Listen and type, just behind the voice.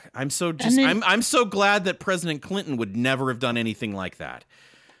I'm so glad that President Clinton would never have done anything like that.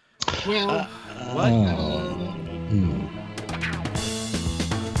 Well, What?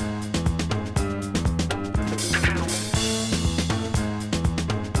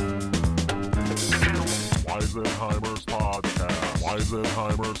 Weisenheimer's Podcast.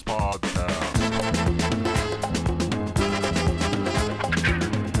 Weisenheimer's Podcast.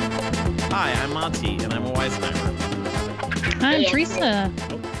 Hi, I'm Monty, and I'm a Weisenheimer. I'm Hey, Teresa.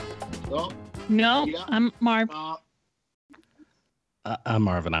 oh, No, yeah. I'm Marv. I'm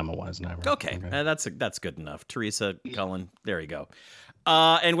Marvin. I'm a Weisenheimer. Okay, that's good enough. Teresa, Cullen, there you go.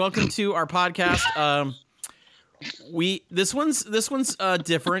 And welcome to our podcast. This one's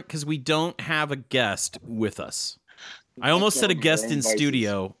different because we don't have a guest with us. I almost said a guest in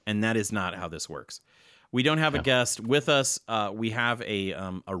studio, and that is not how this works. We don't have a guest with us. We have a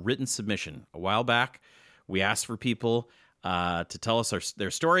written submission. A while back, we asked for people to tell us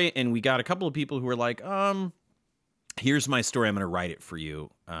their story, and we got a couple of people who were like, here's my story. I'm going to write it for you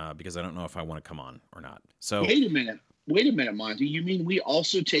because I don't know if I want to come on or not. So Wait a minute, Monty. You mean we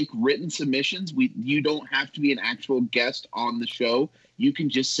also take written submissions? You don't have to be an actual guest on the show. You can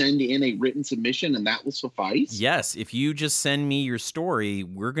just send in a written submission, and that will suffice. yes, if you just send me your story,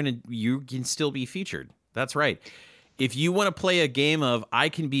 you can still be featured. That's right. If you want to play a game of I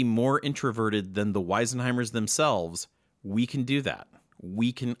can be more introverted than the Weisenheimers themselves, we can do that.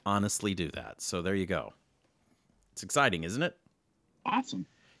 We can honestly do that. So there you go. It's exciting, isn't it? Awesome.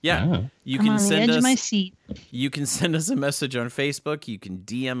 Yeah. You I'm can on the send edge us of my seat. You can send us a message on Facebook. You can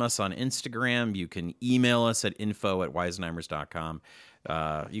DM us on Instagram. You can email us at info@weisenheimers.com.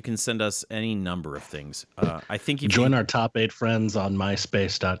 You can send us any number of things. I think you Join our top 8 friends on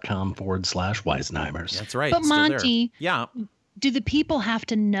myspace.com/Weisenheimers. That's right. But still there. Monty, Yeah. do the people have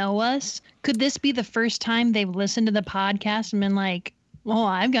to know us? Could this be the first time they've listened to the podcast and been like, "Oh,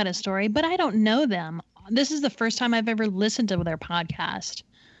 I've got a story," but I don't know them. This is the first time I've ever listened to their podcast.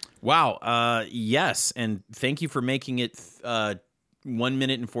 Wow. Yes, and thank you for making it 1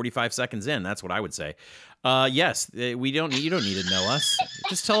 minute and 45 seconds in. That's what I would say. Yes, you don't need to know us.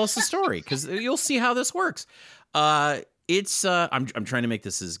 Just tell us the story because you'll see how this works. I'm trying to make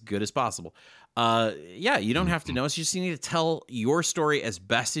this as good as possible. You don't have to know us. You just need to tell your story as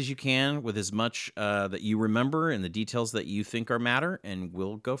best as you can with as much that you remember and the details that you think are matter, and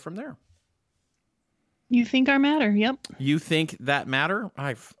we'll go from there. You think our matter? Yep. You think that matter?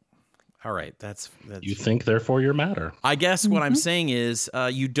 All right. That's You think, therefore, you matter. I guess what I'm saying is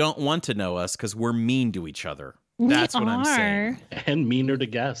you don't want to know us because we're mean to each other. That's what I'm saying. And meaner to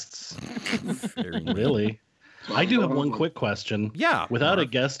guests. Really. I do have one quick question. Yeah. Without a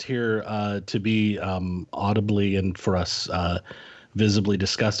guest here to be audibly and for us visibly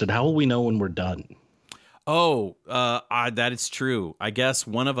disgusted, how will we know when we're done? Oh, that is true. I guess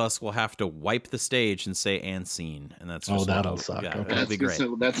one of us will have to wipe the stage and say "and scene," and that's just that'll suck. Yeah, Okay. that'll be great.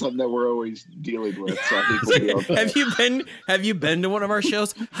 So that's something that we're always dealing with. So I think we'll be okay. Have you been to one of our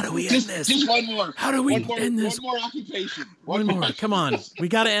shows? How do we end this? Just one more. How do we end this? One more occupation. One more. Come on. We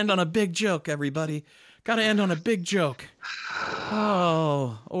got to end on a big joke, everybody. Got to end on a big joke.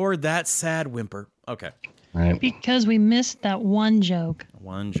 Oh, or that sad whimper. Okay. Right. Because we missed that one joke.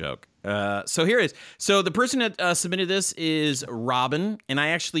 One joke. So here it is. So the person that submitted this is Robin, and I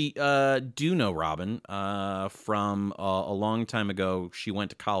actually do know Robin from a long time ago. She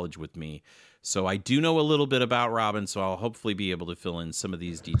went to college with me, so I do know a little bit about Robin. So I'll hopefully be able to fill in some of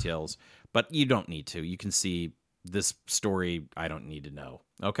these details, but you don't need to. You can see this story. I don't need to know.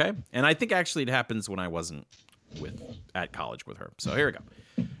 Okay, and I think actually it happens when I wasn't at college with her. So here we go.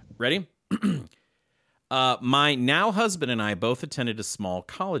 Ready? My now husband and I both attended a small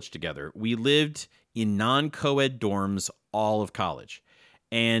college together. We lived in non-co-ed dorms all of college.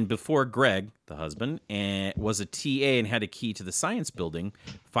 And before Greg, the husband, was a TA and had a key to the science building,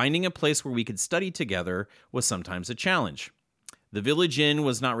 finding a place where we could study together was sometimes a challenge. The Village Inn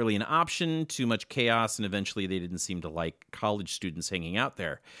was not really an option, too much chaos, and eventually they didn't seem to like college students hanging out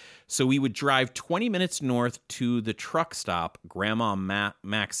there. So we would drive 20 minutes north to the truck stop, Grandma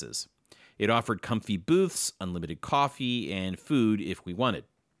Max's. It offered comfy booths, unlimited coffee, and food if we wanted.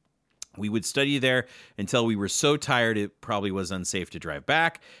 We would study there until we were so tired it probably was unsafe to drive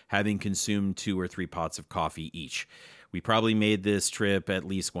back, having consumed 2 or 3 pots of coffee each. We probably made this trip at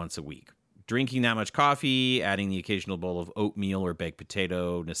least once a week. Drinking that much coffee, adding the occasional bowl of oatmeal or baked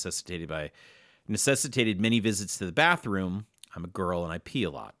potato necessitated many visits to the bathroom. I'm a girl and I pee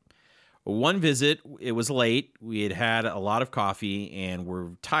a lot. One visit, it was late. We had a lot of coffee and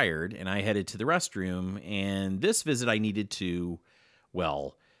were tired, and I headed to the restroom. And this visit, I needed to,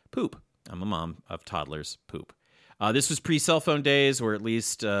 poop. I'm a mom of toddlers, poop. This was pre-cell phone days, or at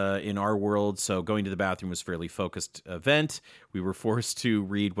least in our world, so going to the bathroom was a fairly focused event. We were forced to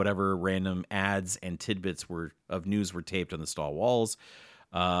read whatever random ads and tidbits of news were taped on the stall walls.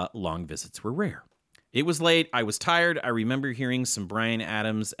 Long visits were rare. It was late. I was tired. I remember hearing some Bryan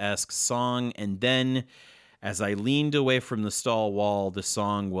Adams-esque song, and then as I leaned away from the stall wall, the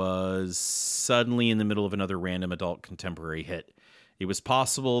song was suddenly in the middle of another random adult contemporary hit. It was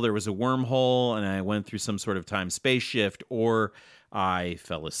possible there was a wormhole and I went through some sort of time-space shift, or I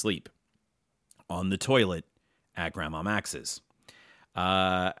fell asleep on the toilet at Grandma Max's.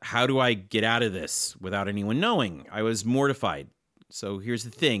 How do I get out of this without anyone knowing? I was mortified. So here's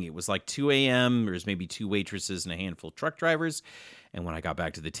the thing. It was like 2 a.m. There was maybe 2 waitresses and a handful of truck drivers. And when I got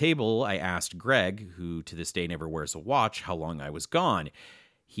back to the table, I asked Greg, who to this day never wears a watch, how long I was gone.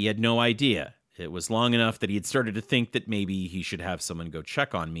 He had no idea. It was long enough that he had started to think that maybe he should have someone go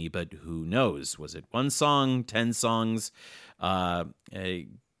check on me, but who knows? Was it 1 song, 10 songs? It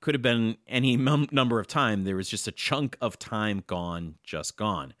could have been any number of time. There was just a chunk of time gone, just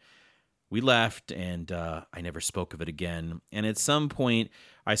gone. We left, and I never spoke of it again. And at some point,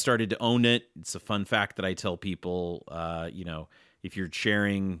 I started to own it. It's a fun fact that I tell people, if you're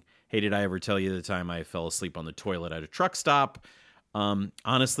sharing, hey, did I ever tell you the time I fell asleep on the toilet at a truck stop?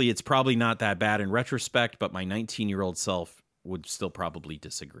 Honestly, it's probably not that bad in retrospect, but my 19-year-old self would still probably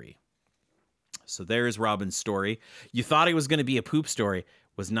disagree. So there's Robin's story. You thought it was going to be a poop story. It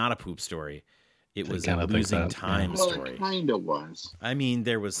was not a poop story. It was a losing time story. It kind of was. I mean,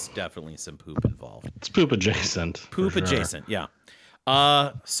 there was definitely some poop involved. It's poop adjacent. Poop adjacent, yeah.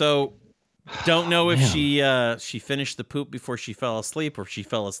 So don't know if she finished the poop before she fell asleep, or if she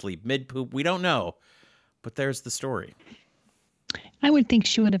fell asleep mid-poop. We don't know. But there's the story. I would think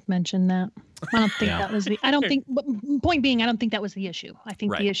she would have mentioned that. I don't think that was point being, I don't think that was the issue. I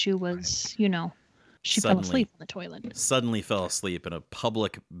think the issue was, she fell asleep on the toilet. Suddenly fell asleep in a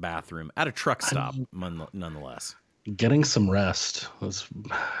public bathroom at a truck stop, nonetheless. Getting some rest.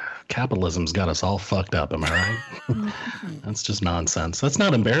 Capitalism's got us all fucked up, am I right? That's just nonsense. That's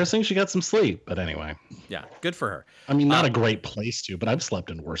not embarrassing. She got some sleep, but anyway. Yeah, good for her. I mean, not a great place to, but I've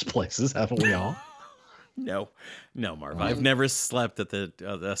slept in worse places, haven't we all? No, Marv. I've never slept at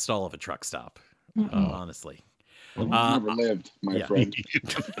the stall of a truck stop, honestly. Well, never lived, my friend.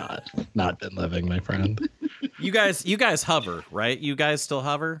 You've not been living, my friend. You guys hover, right? You guys still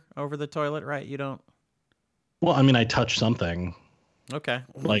hover over the toilet, right? You don't? Well, I mean, I touch something. Okay.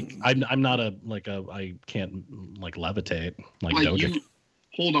 Like I'm not I can't like levitate like Doja.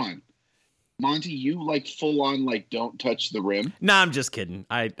 Hold on, Monty. You like full on like don't touch the rim? No, I'm just kidding.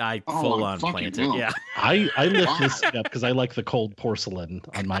 I full on plant it. Yeah. I lift this up because I like the cold porcelain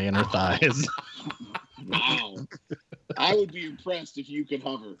on my inner thighs. Wow. I would be impressed if you could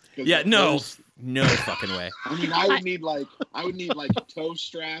hover. Yeah, no fucking way. I mean, I would need like a toe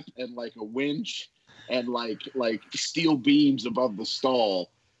strap and like a winch and like steel beams above the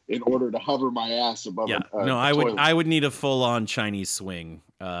stall in order to hover my ass above. Yeah, I would need a full on Chinese swing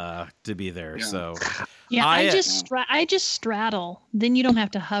to be there. Yeah. So yeah, I just straddle. Then you don't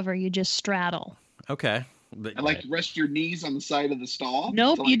have to hover. You just straddle. Okay. But, and rest your knees on the side of the stall.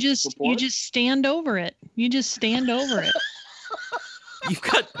 Nope, you just stand over it. You just stand over it.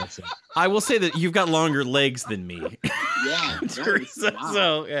 I will say that you've got longer legs than me. Yeah.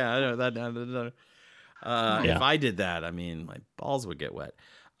 So yeah, I know that. If I did that, I mean, my balls would get wet.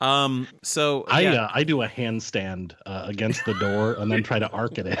 So I do a handstand against the door and then try to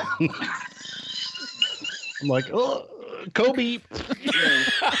arc it in. I'm like, oh, Kobe.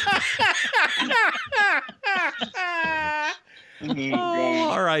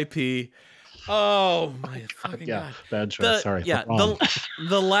 R.I.P. Oh my fucking god! Bad choice. Sorry. Yeah,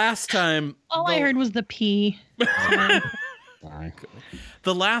 the last time. I heard was the pee. Sorry.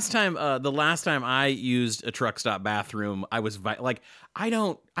 The last time I used a truck stop bathroom, I was like, I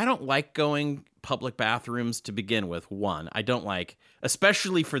don't like going public bathrooms to begin with. One, I don't like,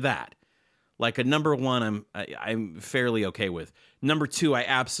 especially for that. Like a number one, I'm fairly okay with. Number two, I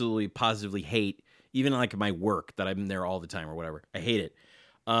absolutely positively hate, even like my work that I'm there all the time or whatever. I hate it.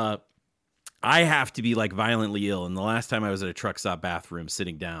 I have to be like violently ill. And the last time I was at a truck stop bathroom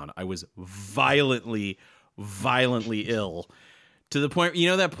sitting down, I was violently ill to the point,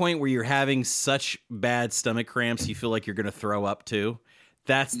 that point where you're having such bad stomach cramps, you feel like you're going to throw up too.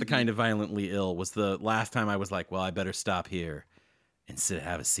 That's the kind of violently ill was the last time I was like, well, I better stop here and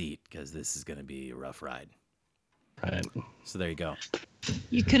have a seat because this is going to be a rough ride. Right. So there you go.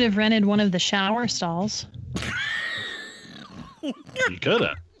 You could have rented one of the shower stalls. You could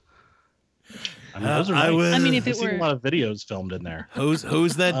have. I mean, those are nice. I mean, if it I've seen were a lot of videos filmed in there. Hose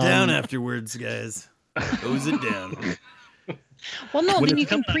that down afterwards, guys. Hose it down. Well, no, When then it's you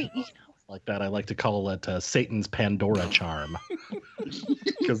can come like that, I like to call it Satan's Pandora charm,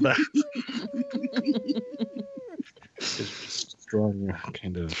 because that is strong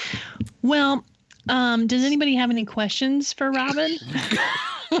kind of. Well, does anybody have any questions for Robin?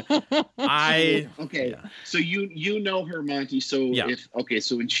 Okay. Yeah. So you know her, Monty. So Yeah.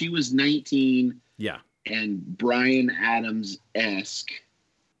 so when she was 19 Yeah. and Brian Adams-esque.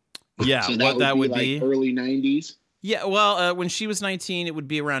 Yeah. So What that would be. like early 90s. Yeah, well, when she was 19, it would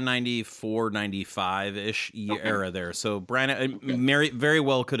be around 94, 95-ish era there. So Brian, Mary very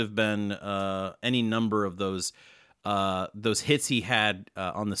well could have been any number of those hits he had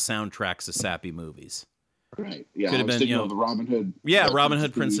on the soundtracks of sappy movies. Right. Yeah. Could have I was been, thinking you know, of the Robin Hood. Yeah, Robin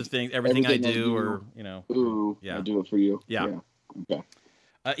Hood, Prince of Things, Everything I Do, or, you know. Ooh, Yeah. I do it for you. Yeah. Okay.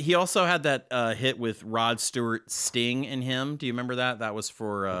 He also had that hit with Rod Stewart, Sting, in him. Do you remember that? That was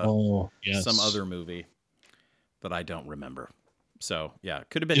for Yes. some other movie that I don't remember. So, yeah,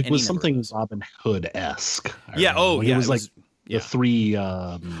 could have been It any was number of something those. Robin Hood-esque. Yeah, oh, yeah. It was like yeah. the three.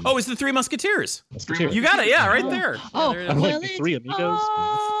 Oh, it's the Three Musketeers. Musketeers. You got it, yeah, right there. Oh, Yeah, there it I'm is. like the Three Amigos.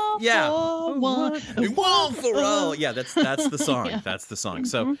 Yeah. For one, One for all. Yeah, that's the song. Yeah. That's the song.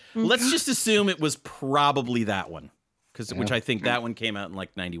 So let's just assume it was probably that one, which I think that one came out in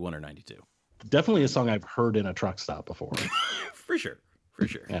like 91 or 92. Definitely a song I've heard in a truck stop before. For sure.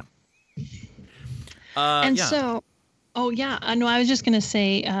 Yeah. And yeah. so, I know. I was just gonna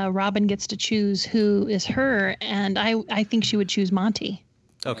say, Robin gets to choose who is her, and I think she would choose Monty.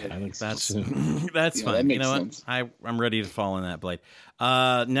 Okay, I think so that's too. that's Yeah, fine. that You makes know sense. what? I'm ready to fall in that blade.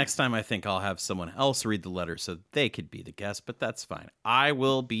 Next time, I think I'll have someone else read the letter so they could be the guest, but that's fine. I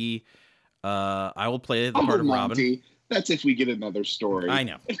will be. I will play the part of Robin. Monty. That's if we get another story. I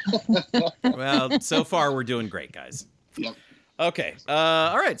know. Well, so far we're doing great, guys. Yep. Okay.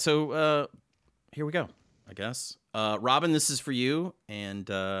 All right. So here we go. I guess. Robin, this is for you, and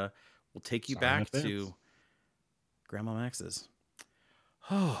we'll take you Sorry back in advance. to Grandma Max's.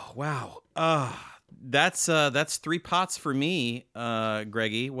 Oh wow. That's 3 pots for me,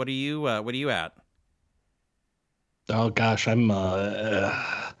 Greggy. What are you at? Oh gosh, I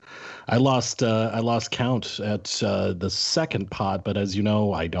lost count at the second pot, but as you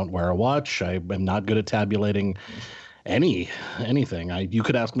know, I don't wear a watch. I am not good at tabulating anything. You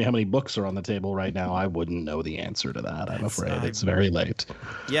could ask me how many books are on the table right now. I wouldn't know the answer to that. I'm afraid it's very late.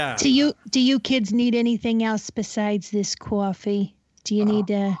 Yeah. Do you kids need anything else besides this coffee? Do you need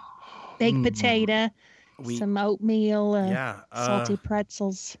a baked potato, some oatmeal, salty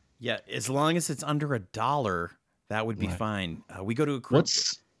pretzels? Yeah. As long as it's under $1, that would be Right. fine. We go to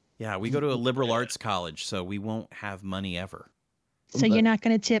we go to a liberal arts college, so we won't have money ever. So you're not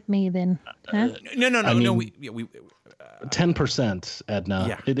going to tip me then, huh? No. I mean, We 10%, Edna.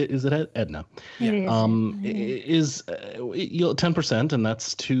 Yeah. Is it Edna? It is. Is 10%, and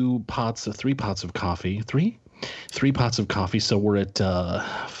that's 3 pots of coffee. Three pots of coffee. So we're at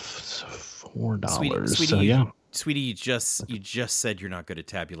 $4. Sweetie, so yeah. Sweetie, you just said you're not good at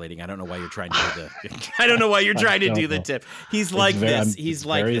tabulating. I don't know why you're trying to do I don't know why you're trying to do the tip. He's like this. He's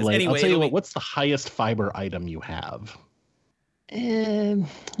like this. Late. Anyway, I'll tell you what. What's the highest fiber item you have?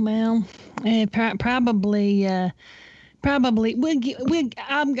 Probably.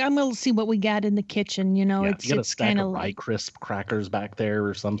 I'm gonna see what we got in the kitchen. You know, Yeah, it's you got a it's stack kind of of Rye Crisp crackers back there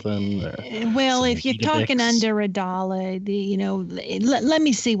or something. well, some if you're talking Weetabix. under $1, let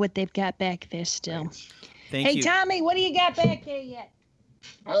me see what they've got back there still. Thank Hey, you. Tommy, what do you got back there yet?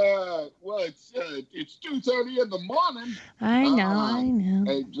 Well, it's 2:30 in the morning. I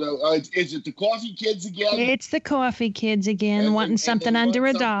know. Is it the coffee kids again? It's the coffee kids again, And- wanting and something they want under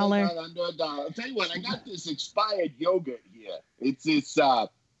 $1. something Under $1. I'll tell you what, I got this expired yogurt here. It's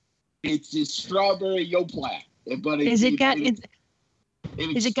this strawberry Yoplait. But Is it got it got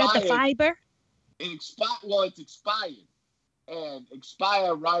the expired. fiber? It's expired, and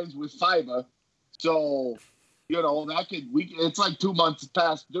expire rhymes with fiber, so it's like 2 months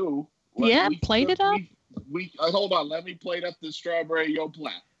past due. Yeah, plate it up. Hold on, let me plate up the strawberry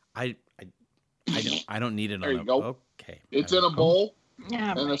Yoplait. I don't need it There on you a go. okay. It's in a bowl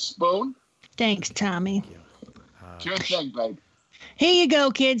Yeah. and a spoon. Thanks, Tommy. Sure thing, babe. Here you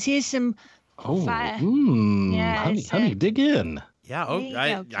go, kids. Here's some. Oh, Yeah, honey, dig in. Yeah, There you go, I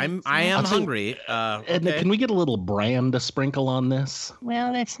am kids. I am I'll tell you- hungry. Edna, Okay. can we get a little bran to sprinkle on this?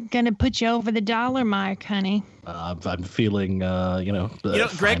 Well, that's gonna put you over the $1 mark, honey. I'm feeling, Greg,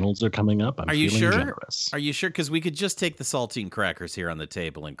 finals are coming up. I'm Are you feeling sure? generous. Are you sure? Because we could just take the saltine crackers here on the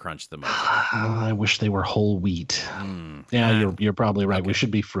table and crunch them up. I wish they were whole wheat. Yeah, you're probably right. We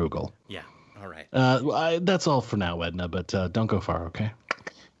should be frugal. Yeah. All right. That's all for now, Edna. But don't go far, okay?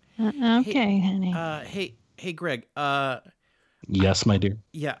 Okay, honey. Hey, Greg. Yes, my dear.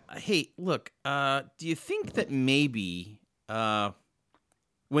 Yeah. Hey, look. Do you think that maybe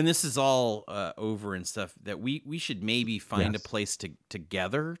when this is all over and stuff, that we should maybe find a place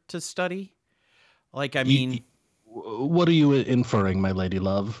together to study? Like, I mean, What are you inferring, my lady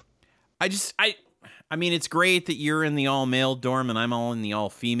love? I mean, it's great that you're in the all-male dorm and I'm all in the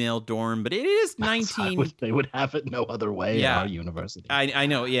all-female dorm, but it is 19. They would have it no other way at our university. I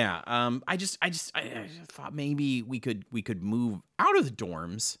know, yeah. I thought maybe we could move out of the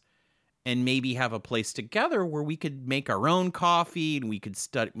dorms and maybe have a place together where we could make our own coffee and we could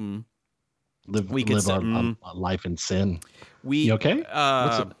study. Live our life in sin. You okay?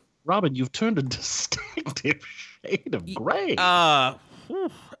 Robin, you've turned a distinctive shade of gray. You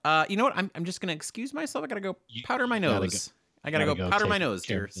know what? I'm just gonna excuse myself. I gotta go powder my nose. I gotta go powder my nose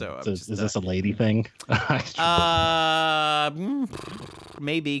here. So is this a lady thing?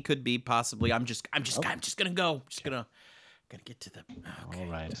 Maybe, could be, possibly. I'm just gonna go. Just gonna get to the. Okay.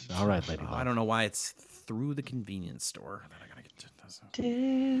 All right, lady. I don't know why it's through the convenience store that I gotta get to.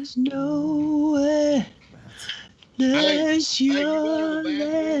 There's no way. There's your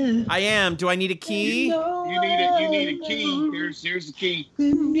love. I am. Do I need a key? You need a key. Here's the key.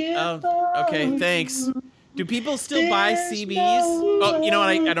 Oh, okay. Thanks. Do people still buy CBs? Oh, you know what?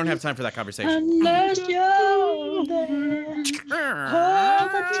 I don't have time for that conversation. Unless you're there all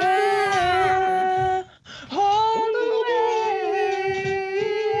the time, all the way.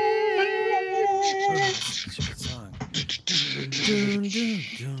 Good song. Dun, dun,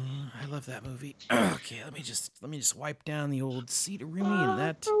 dun. I love that movie. Okay, let me just wipe down the old Cedar-Rooney, and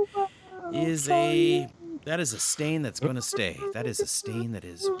that is a stain that's going to stay. That is a stain that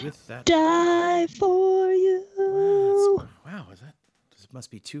is with that. Die for you. Wow, this must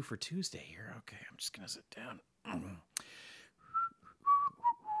be 2 for Tuesday here. Okay, I'm just going to sit down.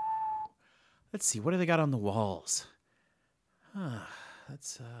 Let's see, what do they got on the walls?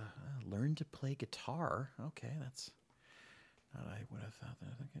 That's learn to play guitar. Okay, that's. I would have thought that.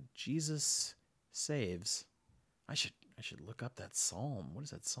 Jesus saves. I should look up that psalm. What is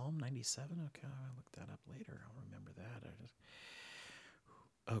that, Psalm 97? Okay, I'll look that up later. I'll remember that.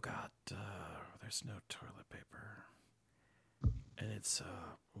 Oh God, there's no toilet paper, and it's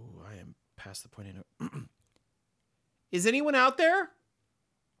I am past the point. Is anyone out there?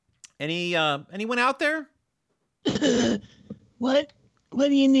 Anyone out there? What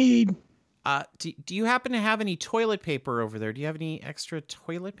do you need? Do you happen to have any toilet paper over there? Do you have any extra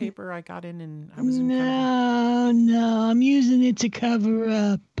toilet paper? I got in and I was in No, I'm using it to cover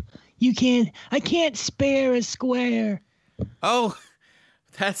up. I can't spare a square. Oh,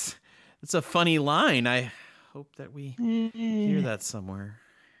 that's a funny line. I hope that we hear that somewhere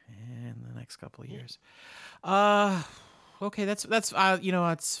in the next couple of years. Okay, that's it's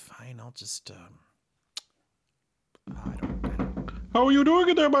fine. I'll just I don't. How are you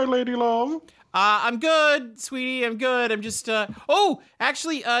doing there, my lady love? I'm good, sweetie. I'm good. I'm just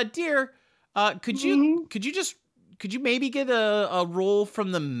actually, dear, could you maybe get a roll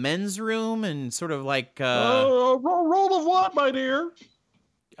from the men's room and sort of like roll of what, my dear?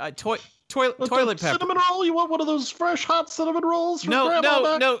 Toilet pepper. Cinnamon roll? You want one of those fresh hot cinnamon rolls? No.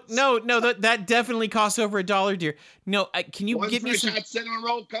 That definitely costs over $1, dear. No, can you get me some hot cinnamon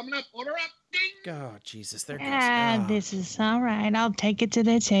roll coming up? Order up. Ding. Oh Jesus, there goes. This is all right. I'll take it to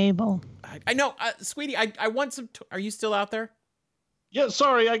the table. I know, sweetie. I want some. Are you still out there? Yeah,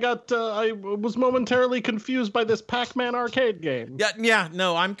 sorry, I was momentarily confused by this Pac-Man arcade game. Yeah,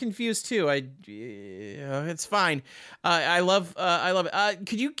 no, I'm confused too. It's fine. I love it.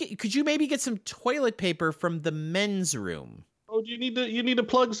 Could you maybe get some toilet paper from the men's room? Oh, do you need to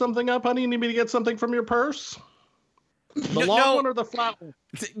plug something up, honey? You need me to get something from your purse? The long one or the flat one?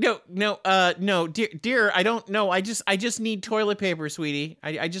 No, dear, I don't know. I just need toilet paper, sweetie.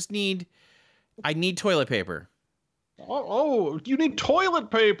 I need toilet paper. Oh, you need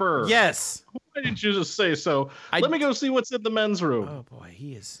toilet paper. Yes. Why didn't you just say so? Let me go see what's in the men's room. Oh boy,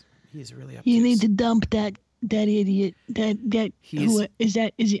 he is really up. You need to dump that idiot. Are you with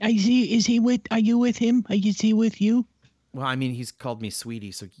him? Is he with you? Well, I mean, he's called me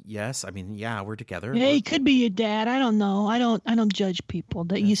sweetie, so yes. I mean, yeah, we're together. Yeah, he could be your dad. I don't know. I don't judge people.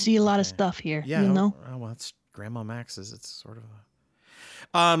 That you see a lot of stuff here. Yeah. You know. Oh, well, it's Grandma Max's. It's sort of a.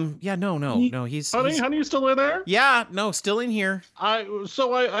 Yeah. No. He's. Honey, you still in there? Yeah. No, still in here. I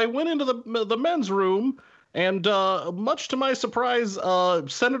went into the men's room, And much to my surprise,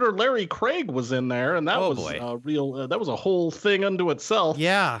 Senator Larry Craig was in there, and that was boy. that was a whole thing unto itself.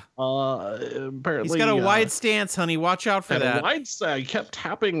 Yeah. Apparently He's got a wide stance, honey. Watch out for that. I kept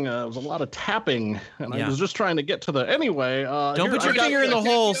tapping. It was a lot of tapping, and Yeah. I was just trying to get to the anyway. Don't put your I got finger in the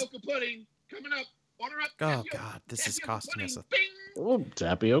holes. tapioca pudding coming up. Order up. Oh tapioca- God, this is tapioca costing us. pudding. Bing. Oh,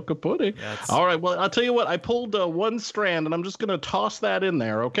 tapioca pudding. Yeah, it's- All right, well, I'll tell you what. I pulled one strand, and I'm just gonna toss that in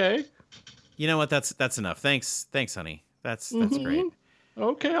there. Okay. You know what? That's enough. Thanks, honey. That's great.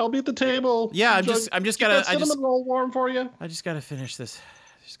 Okay, I'll be at the table. Yeah, I'm Keep just that gotta cinnamon roll warm for you. I just gotta finish this.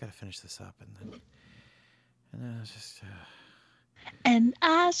 Up, and then it's just. And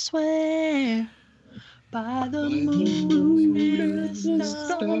I swear by the moon and the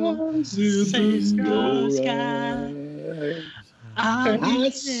stars in the sky,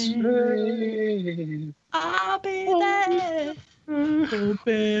 I'll be there, for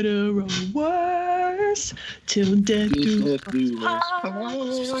better or worse, till death do us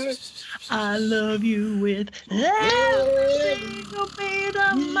part. I love you with every single beat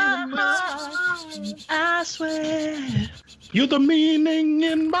of my heart. I swear. You're the meaning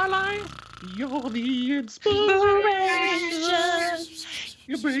in my life. You're the inspiration.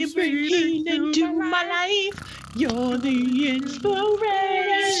 You bring Healing to my life. You're the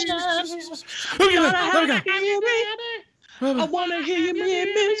inspiration. I wanna hear me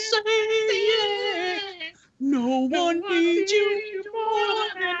say it. No one needs you more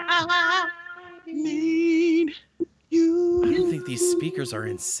than I need you. I don't think these speakers are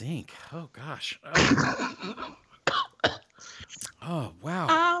in sync. Oh gosh. Oh wow.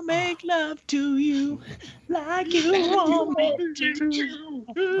 I'll make love to you like you want me to.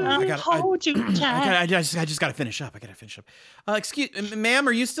 I'll hold you tight. I just gotta finish up. Excuse, ma'am,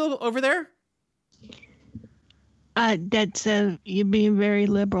 are you still over there? That's you're being very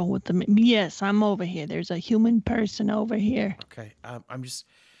liberal with them. Yes, I'm over here. There's a human person over here. Okay. I'm just.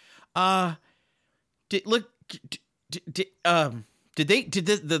 Did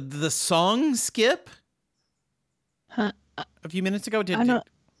the song skip? Huh? A few minutes ago? I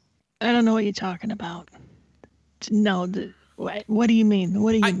don't know what you're talking about. No, what do you mean?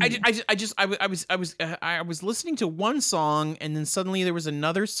 What do you mean? I was listening to one song and then suddenly there was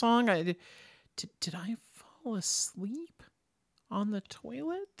another song. Did I fall asleep on the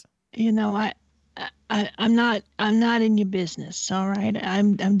toilet? You know, I'm not in your business. All right,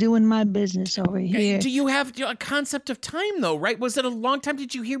 I'm doing my business over here. Do you have a concept of time though? Right? Was it a long time?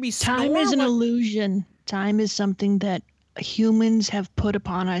 Did you hear me snore? Time is an illusion. Time is something that humans have put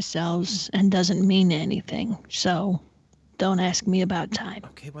upon ourselves and doesn't mean anything. So don't ask me about time.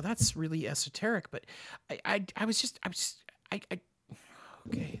 Okay, well that's really esoteric, but I was just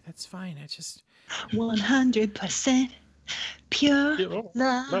okay, that's fine. 100% pure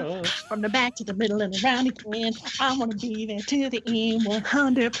love from the back to the middle and around again. I want to be there to the end.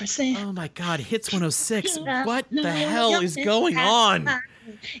 100%. Oh my God, Hits 106. What the hell is going on?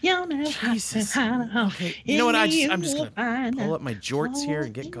 Jesus. Okay, you know what? I'm just gonna pull up my jorts here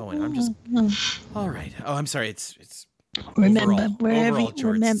and get going. I'm just all right. Oh, I'm sorry. It's remember overall, wherever overall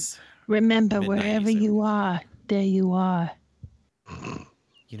jorts. remember Mid-90s, wherever you are, there you are.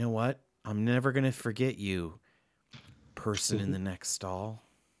 You know what? I'm never gonna forget you, person in the next stall.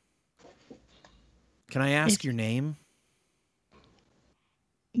 Can I ask your name?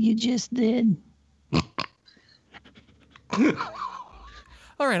 You just did.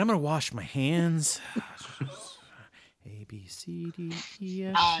 All right, I'm gonna wash my hands. A B C D E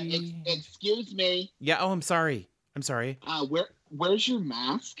F G. Excuse me. Yeah. Oh, I'm sorry. Where's your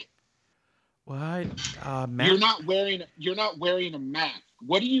mask? What? You're not wearing a mask.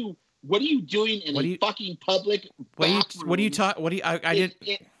 What are you doing in a fucking public bathroom? What are you talking? What do you? I didn't.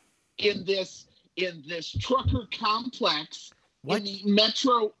 In this trucker complex What? in the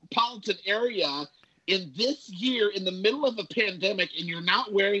metropolitan area in this year in the middle of a pandemic, and you're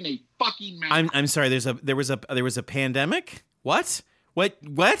not wearing a fucking mask. I'm sorry. There was a pandemic. What? What?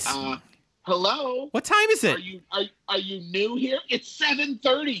 Hello. What time is it? Are you new here? It's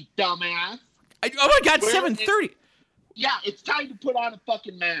 7:30, dumbass. Oh my God, 7:30. Yeah, it's time to put on a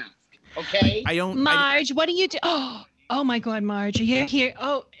fucking mask. Okay. I don't. Marge, what are you doing? Oh my God, Marge, you're here.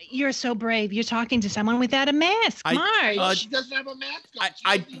 Oh, you're so brave. You're talking to someone without a mask, Marge. She doesn't have a mask on. She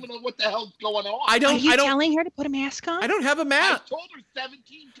doesn't even know what the hell's going on. Are you telling her to put a mask on? I don't have a mask. I told her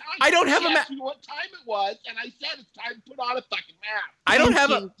 17 times. I don't have a mask. mask. She asked me what time it was, and I said it's time to put on a fucking mask. I don't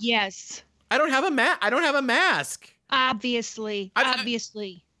have a. Yes. I don't have a mask. I don't have a mask. Obviously.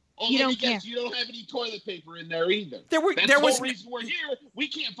 Oh, You let me don't care. guess, you don't have any toilet paper in there either. There That's the was. whole reason we're here. We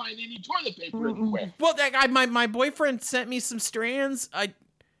can't find any toilet paper anywhere. Well, my boyfriend sent me some strands.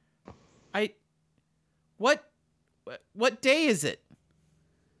 What day is it?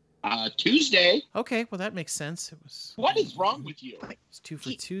 Tuesday. Okay, well that makes sense. It was. What is wrong with you? It's 2 for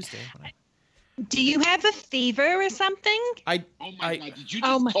Tuesday. Do you have a fever or something? Oh my God! Did you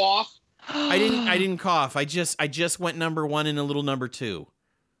just cough? I didn't cough. I just went number 1 and a little number 2.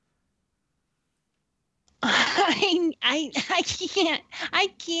 I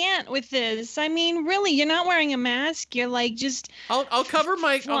can't with this. I mean, really, you're not wearing a mask. You're like just. I'll cover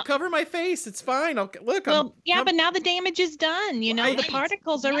my face. It's fine. But now the damage is done. You know, Right. the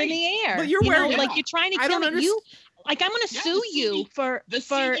particles are in the air. But you're wearing- like you're trying to I kill don't me. understand. I'm going to sue you for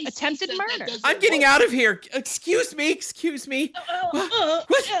CDC attempted said that murder. doesn't I'm getting work. out of here. Excuse me. What?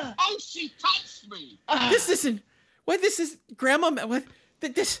 Oh, she touched me. This isn't. What this is, Grandma? What?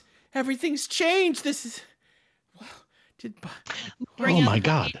 This? Everything's changed. This is. Bring my a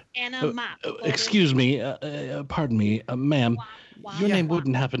God. bucket and a mop. Excuse me, pardon me, ma'am. Your Yeah. name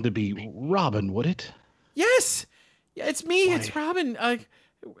wouldn't happen to be Robin, would it? Yes. Yeah, it's me. Why? It's Robin. Are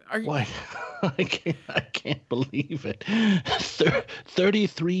you? Why, I can't believe it.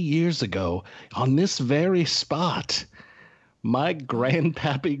 33 years ago, on this very spot, my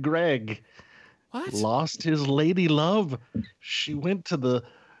grandpappy Greg What? lost his lady love. She went to the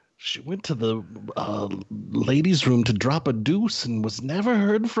ladies' room to drop a deuce and was never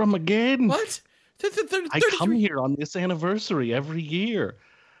heard from again. What? I come here on this anniversary every year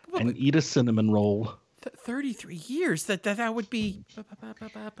and eat a cinnamon roll. 33 years. That would be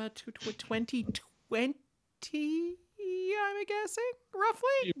 2020. I'm guessing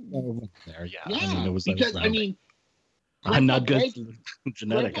roughly. There, yeah. Yeah, I mean, it was because around. I'm not good Greg-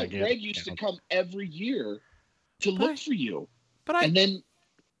 genetic, Grandpa I guess. Greg used to come every year to look for you, But and then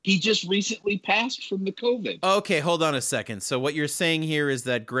he just recently passed from the COVID. Okay, hold on a second. So what you're saying here is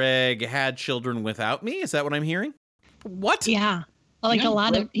that Greg had children without me? Is that what I'm hearing? What? Yeah. Like Yeah, a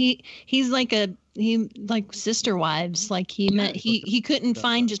lot Greg- of he's like like sister wives. Like he couldn't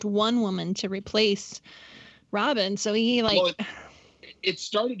find just one woman to replace Robin. So he like Well, it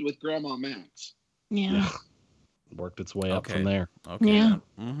started with Grandma Max. yeah. Worked its way up Okay. from there. Okay. Yeah.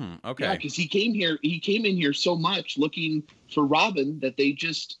 Mm-hmm. Okay. Yeah, because he came in here so much looking for Robin that they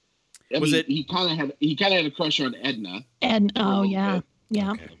just. He kind of had a crush on Edna. And a oh little yeah. bit.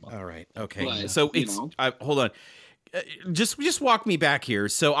 Yeah. Okay. All right. Okay. But, So you it's know. hold on. Just walk me back here.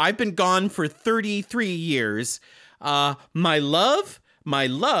 So I've been gone for 33 years. My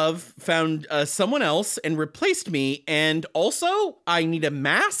love found someone else and replaced me. And also, I need a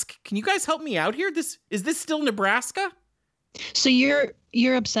mask. Can you guys help me out here? Is this still Nebraska? So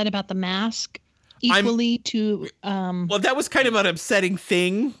you're upset about the mask equally to Well, that was kind of an upsetting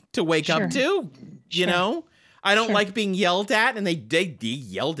thing to wake Sure. up to. You Sure. know, I don't Sure. like being yelled at, and they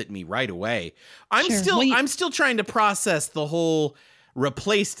yelled at me right away. I'm Sure. Well, I'm still trying to process the whole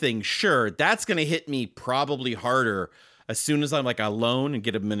replaced thing. Sure, that's going to hit me probably harder as soon as I'm like alone and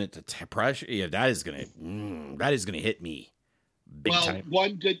get a minute to pressure. Yeah, that is going to hit me big Well, time.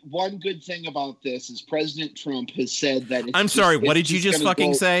 one good thing about this is President Trump has said that. I'm sorry. What did you just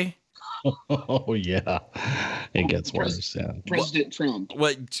fucking say? Oh yeah, it gets Pres- worse. Yeah, President Trump.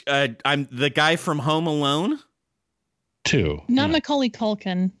 What? I'm the guy from Home Alone. 2. not Macaulay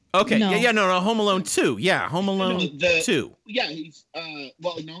Culkin. Okay. No. No. Home Alone 2. Yeah, Home Alone the- 2. Yeah, he's.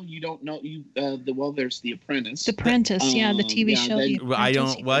 Well, no, you don't know. There's The Apprentice. The Apprentice, yeah, the TV yeah, show. then- The Well, I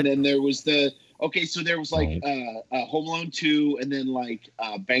Apprentice. don't. What? And then there was so there was like Home Alone 2, and then like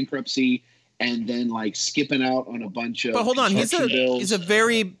Bankruptcy, and then like skipping out on a bunch of. But hold on, he's construction a bills.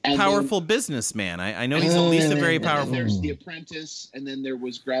 very And powerful businessman. I know he's at least a very And then powerful. there's The Apprentice, and then there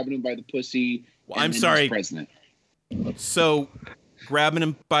was Grabbing Him by the Pussy. Well, and I'm then he's sorry. President. So, grabbing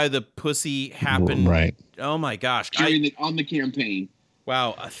him by the pussy happened. Right. Oh my gosh! On the campaign.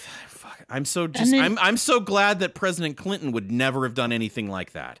 Wow. Fuck, I'm so And then- I'm so glad that President Clinton would never have done anything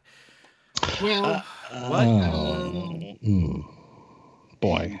like that. Well, What?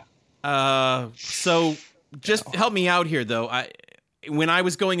 Boy. So just help me out here, though. When I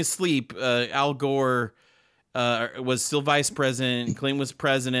was going to sleep, Al Gore was still vice president, and Clinton was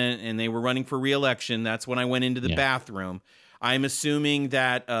president, and they were running for re-election. That's when I went into the Yeah. bathroom. I'm assuming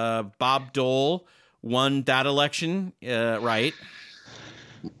that Bob Dole won that election, right?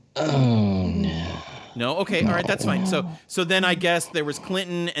 Oh no. No? Okay, all right, that's fine. So then I guess there was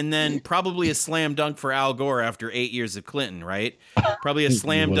Clinton, and then probably a slam dunk for Al Gore after 8 years of Clinton, right? Probably a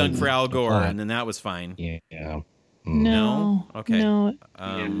slam dunk for Al Gore, and then that was fine. Yeah. No. Okay. No.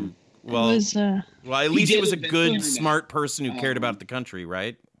 Well, it was well, at He least he did was a invent good, the internet. smart person who cared about the country,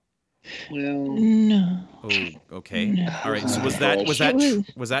 right? well, no. Oh, okay. No. All right. So was that It was-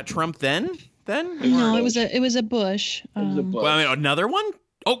 Trump then? No, it was a Bush. it was a book. Well, I mean, another one?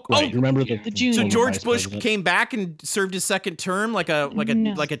 Oh, Right. You remember the junior. So former George vice Bush president? came back and served his second term like a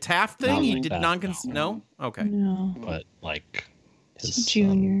No. Taft thing. Not He like did that, no. Okay. No, But like it's his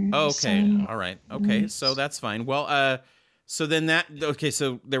junior. Oh, okay. son. All right. Okay. Yes. So that's fine. Well, so then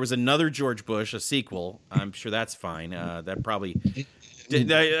so there was another George Bush, a sequel. I'm sure that's fine. That probably. He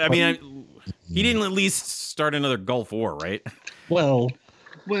didn't at least start another Gulf War, right? Well,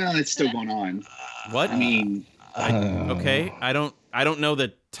 Well, it's still going on. What? I mean, Okay. I don't know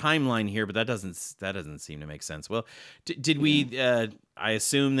the timeline here, but that doesn't seem to make sense. Well, did we? I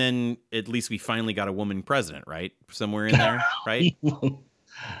assume then at least we finally got a woman president, right? Somewhere in there, right?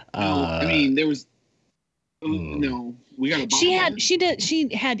 I mean, there was. Hmm. No, we got a. She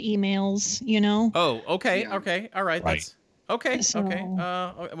had emails, you know. Oh, okay, Yeah. okay, all right. Right. That's okay. So- Okay.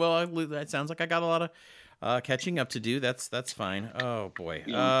 Well, that sounds like I got a lot of catching up to do. That's fine. Oh boy.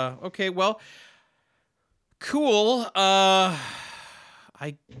 Yeah. Okay. Well, cool.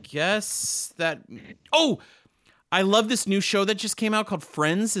 I guess that. Oh, I love this new show that just came out called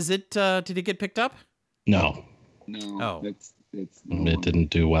Friends. Is it? Did it get picked up? no, No, Oh. it's. it didn't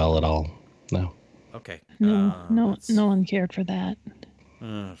do well at all. No. Okay. No, that's- no one cared for that.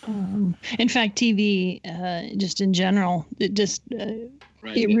 uh, In fact, TV, just in general, it just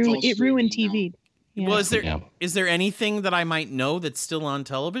Right, it it's all ruined streaming now. TV. Yeah. Well, is Yeah. there anything that I might know that's still on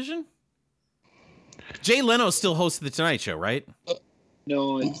television? Jay Leno still hosts the Tonight Show, right?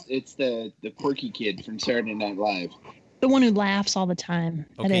 No, it's the quirky kid from Saturday Night Live. The one who laughs all the time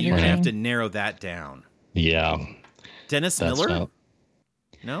at Okay, you're gonna have to everything. narrow that down. Yeah. Dennis That's Miller? not.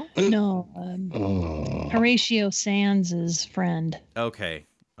 No? No, Horatio Sands' friend. Okay.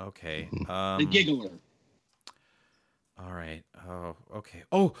 Okay. The giggler. All right. Oh, okay.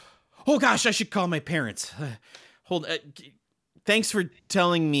 Oh gosh, I should call my parents. Hold. Thanks for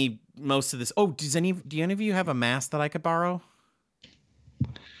telling me most of this. Oh, do any of you have a mask that I could borrow?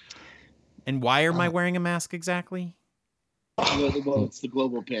 And why am I wearing a mask exactly? Well, it's the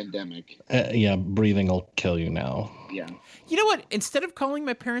global pandemic. Yeah, breathing will kill you now. Yeah. You know what? Instead of calling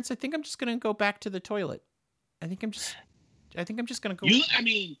my parents, I think I'm just gonna go back to the toilet. I think I'm just gonna go.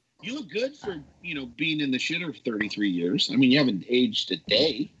 You look good for being in the shitter for 33 years. I mean, you haven't aged a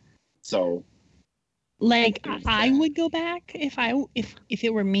day, so Like There's I that. would go back if it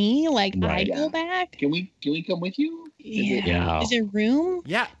were me. Like Right. I'd Yeah. go back. can we come with you? Yeah. Yeah. Is there room?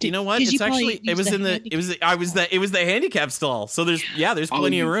 Yeah, you Did- know what? did It's you probably actually it use was the in the it was the handicap stall. So there's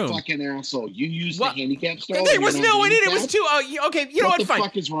plenty you of room. Fucking asshole! You used What? the handicap stall. There and was you're no, not I didn't. It was handicapped? too. Okay, you know What what? the Fine.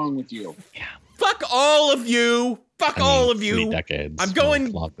 fuck is wrong with you? Fuck all of you. Fuck I mean, all of 3 you. decades. I'm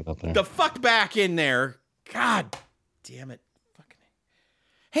going locked it up there. The fuck back in there. God damn it. Fucking.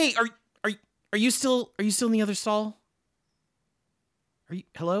 Hey, are you still in the other stall? Are you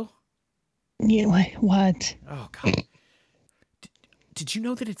hello? Yeah. What? Oh god. Did you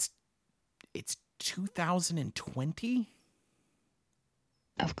know that it's 2020?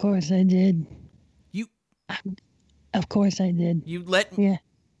 Of course I did. You Of course I did. you let Yeah.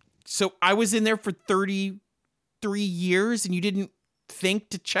 So I was in there for 33 years and you didn't think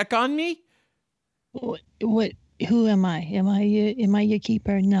to check on me? What? Who am I? Am I your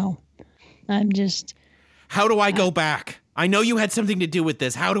keeper? No. I'm just. How do I go back? I know you had something to do with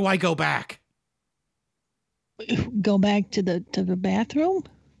this. How do I go back? Go back to the bathroom.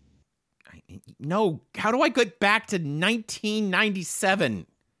 No, how do I get back to 1997?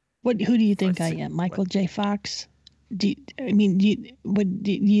 Who do you think I Let's see. am? Michael J. Fox? Do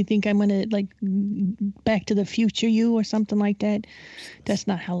you think I'm gonna like Back to the Future you or something like that? That's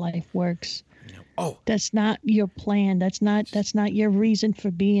not how life works. Oh, That's not your plan. That's not your reason for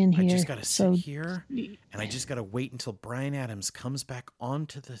being here. I just gotta sit so here and I just gotta wait until Brian Adams comes back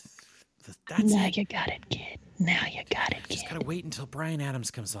onto the that's now it. you got it, kid. Now you got it, Just kid. gotta wait until Brian Adams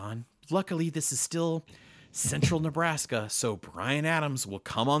comes on. Luckily, this is still central Nebraska, so Brian Adams will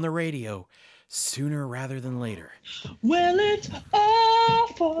come on the radio sooner rather than later. Well, it's all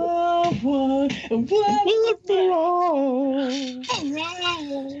for one.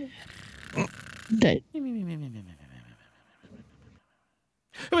 That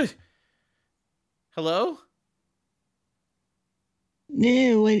Hello?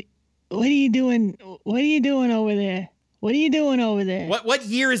 yeah, what are you doing? What are you doing over there? What are you doing over there? What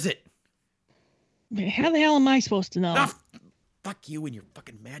year is it? How the hell am I supposed to know? Ah, fuck you and your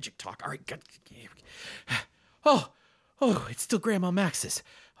fucking magic talk. All right, oh, it's still Grandma Max's.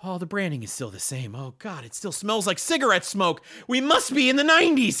 Oh, the branding is still the same. Oh, God, it still smells like cigarette smoke. We must be in the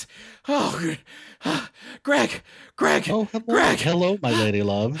 90s. Oh, Greg. Oh, hello. Greg. Hello, my lady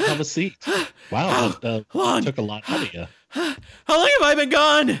love. Have a seat. Wow, that long? took a lot out of you. How long have I been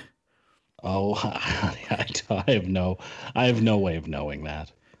gone? Oh, I have no way of knowing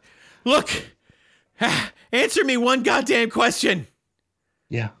that. Look, answer me one goddamn question.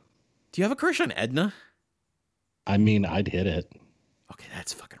 Yeah. Do you have a crush on Edna? I mean, I'd hit it. Okay,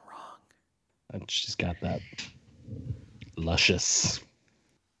 that's fucking wrong. And she's got that luscious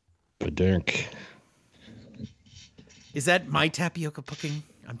badunk. Is that my tapioca pudding?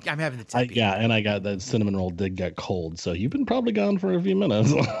 I'm having the tapioca. Yeah, and I got that cinnamon roll did get cold, so you've been probably gone for a few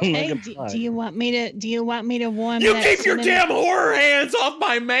minutes. Hey, do you want me to warm? You that keep your cinnamon- damn horror hands off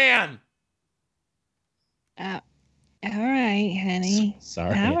my man. All right, honey.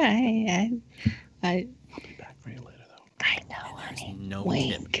 Sorry. All right. I'll be back for you later, though. I know, honey. No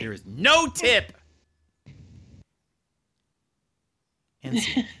Wink. tip. There is no tip. And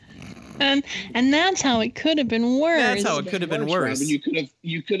see. And that's how it could have been worse. That's how it could have been worse. Robin,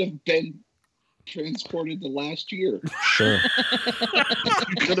 you could have been transported to last year. Sure. You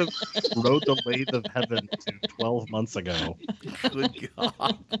could have rode the lathe of heaven to 12 months ago. Good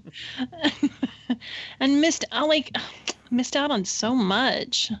God. And missed out on so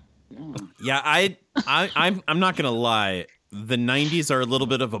much. Yeah, I'm not gonna lie. The 90s are a little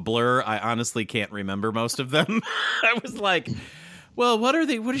bit of a blur. I honestly can't remember most of them. I was like, well, what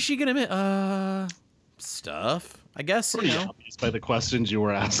is she gonna miss? Stuff, I guess. Pretty obvious by the questions you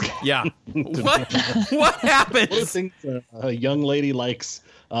were asking. Yeah. What happens? What are things a young lady likes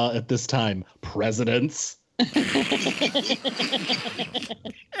at this time? Presidents. The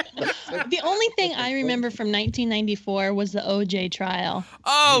only thing I remember from 1994 was the OJ trial.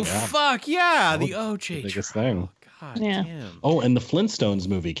 Oh, Yeah. fuck yeah. The Oh, OJ biggest trial. thing. God Yeah. damn. Oh, and the Flintstones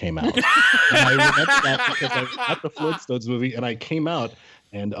movie came out. And I remember that because I was at the Flintstones movie, and I came out,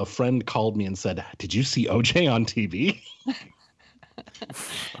 and a friend called me and said, "Did you see OJ on TV?"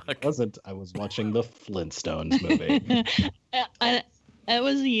 I wasn't. I was watching the Flintstones movie. That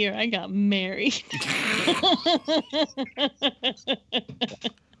was the year I got married.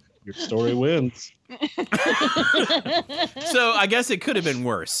 Your story wins. So I guess it could have been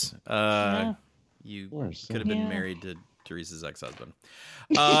worse. Yeah. You Worse, could have been yeah. married to Teresa's ex-husband.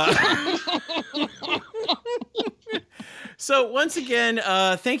 So once again,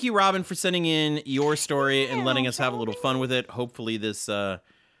 thank you, Robin, for sending in your story and letting us have a little fun with it. Hopefully this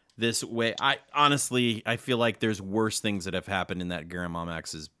way. I feel like there's worse things that have happened in that Grandma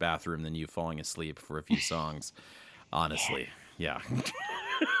Max's bathroom than you falling asleep for a few songs. Honestly. Yeah.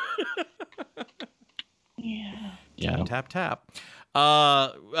 Yeah. Tap, tap.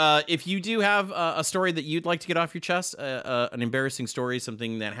 If you do have a story that you'd like to get off your chest, an embarrassing story,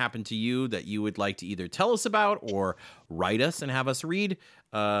 something that happened to you that you would like to either tell us about or write us and have us read,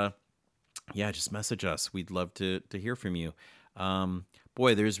 just message us. We'd love to hear from you.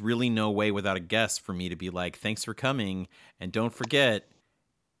 Boy, there's really no way without a guest for me to be like, thanks for coming, and don't forget.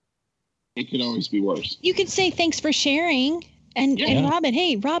 It could always be worse. You could say thanks for sharing. And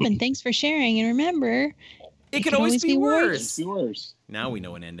Robin, thanks for sharing. And remember, It could always be It worse. could be worse. Now we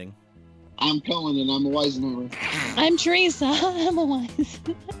know an ending. I'm Cullen, and I'm a Weisenhower. I'm Teresa. I'm a wise.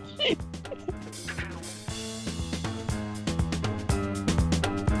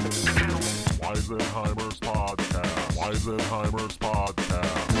 Weisenheimer's Podcast. Weisenheimer's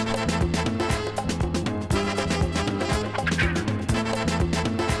Podcast.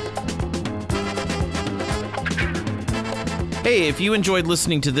 Hey, if you enjoyed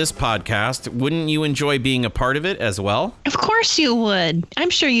listening to this podcast, wouldn't you enjoy being a part of it as well? Of course you would. I'm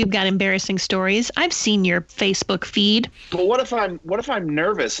sure you've got embarrassing stories. I've seen your Facebook feed. But what if I'm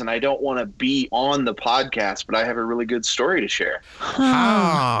nervous and I don't want to be on the podcast, but I have a really good story to share?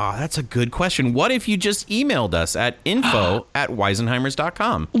 That's a good question. What if you just emailed us at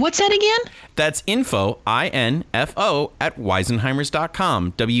info@weisenheimers.com? What's that again? That's info, INFO,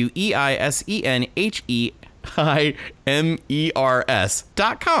 @weisenheimers.com.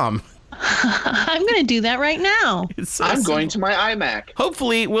 WEISENHEIMERS.com. I'm going to do that right now. It's so I'm simple. going to my iMac.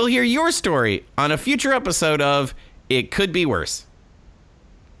 Hopefully, we'll hear your story on a future episode of It Could Be Worse.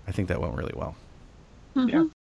 I think that went really well. Yeah.